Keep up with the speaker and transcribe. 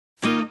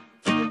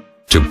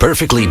To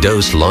perfectly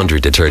dose laundry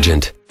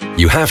detergent,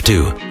 you have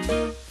to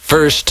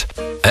first,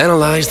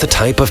 analyze the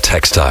type of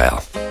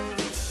textile.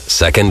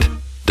 Second,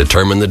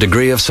 determine the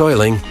degree of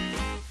soiling.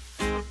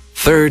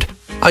 Third,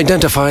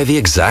 identify the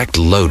exact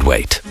load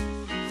weight.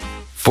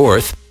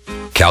 Fourth,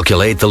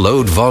 calculate the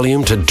load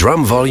volume to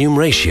drum volume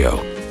ratio.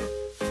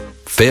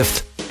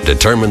 Fifth,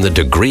 determine the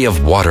degree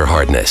of water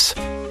hardness.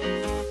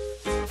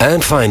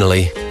 And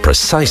finally,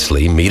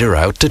 precisely meter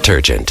out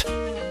detergent.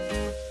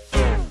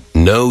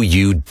 No,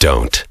 you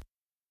don't.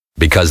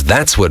 Because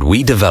that's what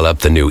we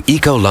developed the new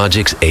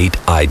Ecologixx8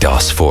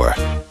 iDOS for.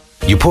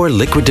 You pour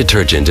liquid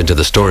detergent into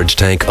the storage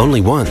tank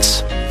only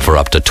once, for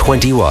up to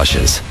 20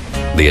 washes.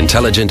 The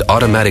intelligent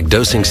automatic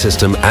dosing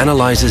system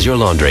analyzes your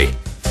laundry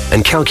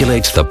and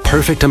calculates the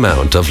perfect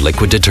amount of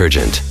liquid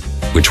detergent,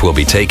 which will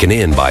be taken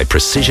in by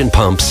precision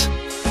pumps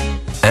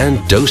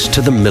and dosed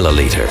to the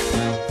milliliter.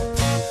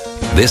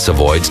 This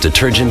avoids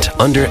detergent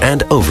under-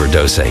 and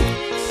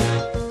overdosing.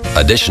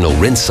 Additional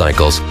rinse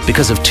cycles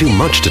because of too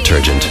much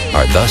detergent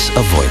are thus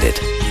avoided.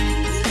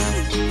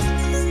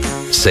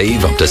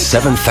 Save up to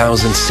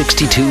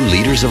 7,062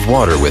 liters of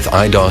water with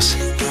iDOS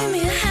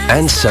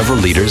and several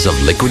liters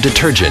of liquid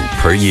detergent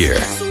per year.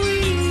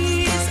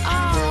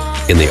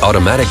 In the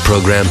automatic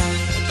program,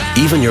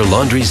 even your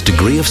laundry's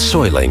degree of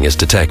soiling is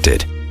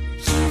detected.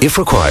 If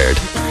required,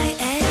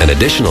 an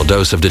additional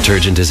dose of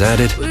detergent is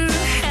added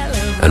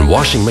and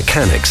washing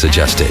mechanics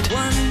adjusted.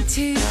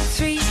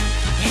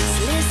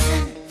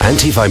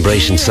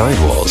 Anti-vibration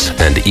sidewalls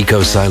and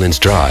eco-silence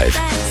drive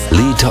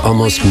lead to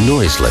almost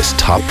noiseless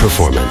top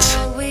performance.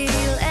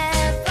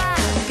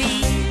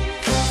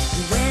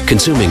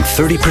 Consuming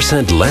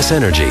 30% less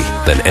energy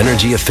than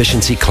energy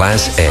efficiency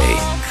class A.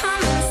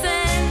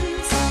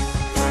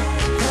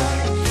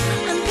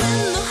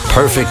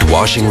 Perfect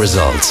washing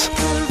results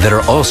that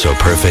are also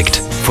perfect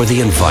for the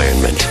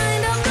environment.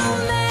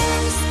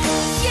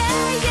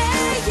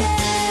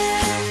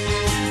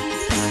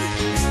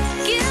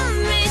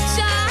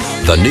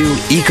 The new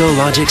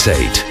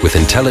Ecologixx8 with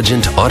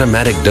intelligent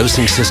automatic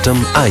dosing system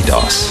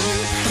iDOS.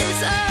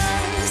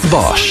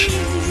 Bosch,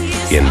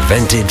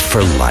 invented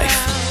for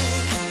life.